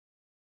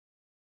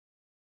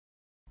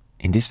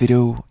In this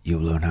video,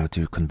 you'll learn how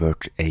to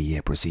convert a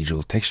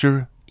procedural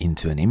texture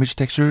into an image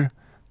texture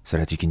so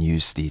that you can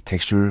use the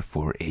texture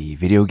for a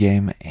video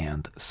game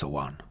and so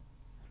on.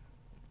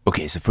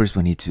 Okay, so first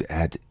we need to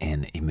add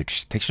an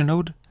image texture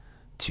node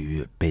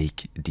to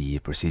bake the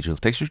procedural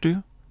texture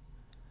to.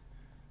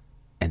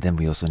 And then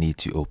we also need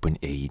to open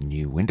a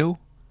new window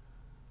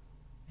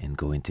and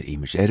go into the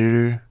image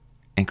editor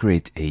and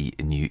create a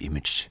new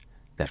image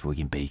that we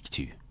can bake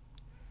to.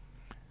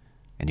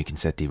 And you can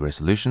set the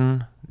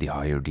resolution. The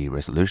higher the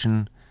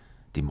resolution,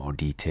 the more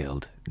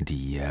detailed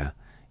the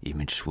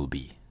image will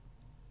be.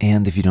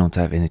 And if you don't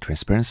have any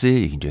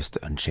transparency, you can just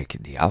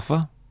uncheck the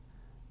alpha.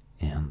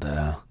 And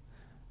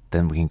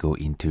then we can go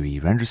into the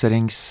render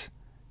settings,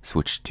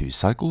 switch to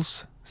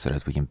cycles so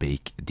that we can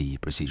bake the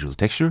procedural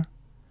texture.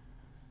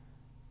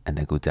 And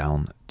then go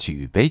down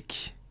to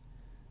bake.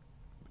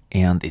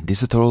 And in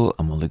this tutorial,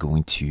 I'm only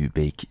going to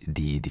bake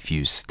the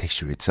diffuse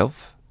texture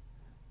itself.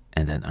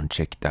 And then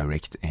uncheck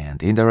direct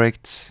and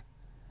indirect.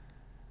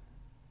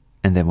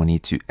 And then we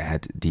need to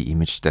add the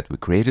image that we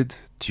created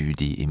to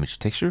the image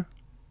texture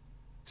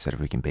so that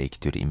we can bake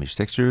to the image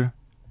texture.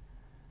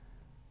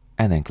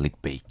 And then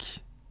click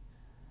bake.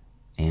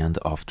 And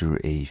after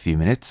a few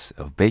minutes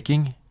of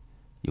baking,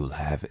 you will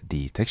have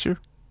the texture.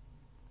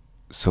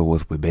 So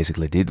what we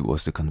basically did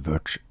was to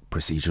convert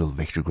procedural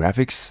vector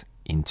graphics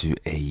into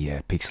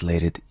a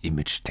pixelated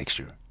image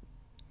texture.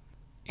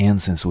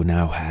 And since we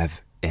now have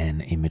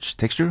an image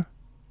texture,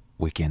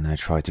 we can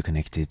try to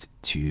connect it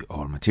to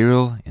our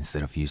material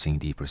instead of using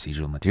the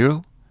procedural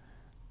material.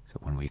 So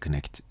when we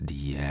connect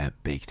the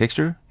bake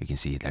texture, you can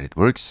see that it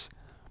works,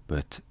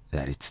 but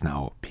that it's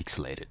now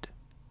pixelated.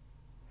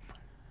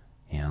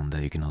 And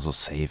you can also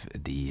save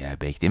the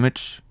baked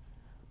image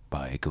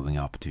by going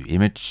up to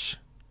Image,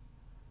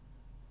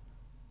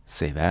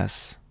 Save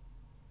As,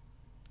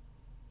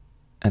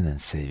 and then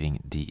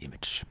saving the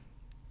image.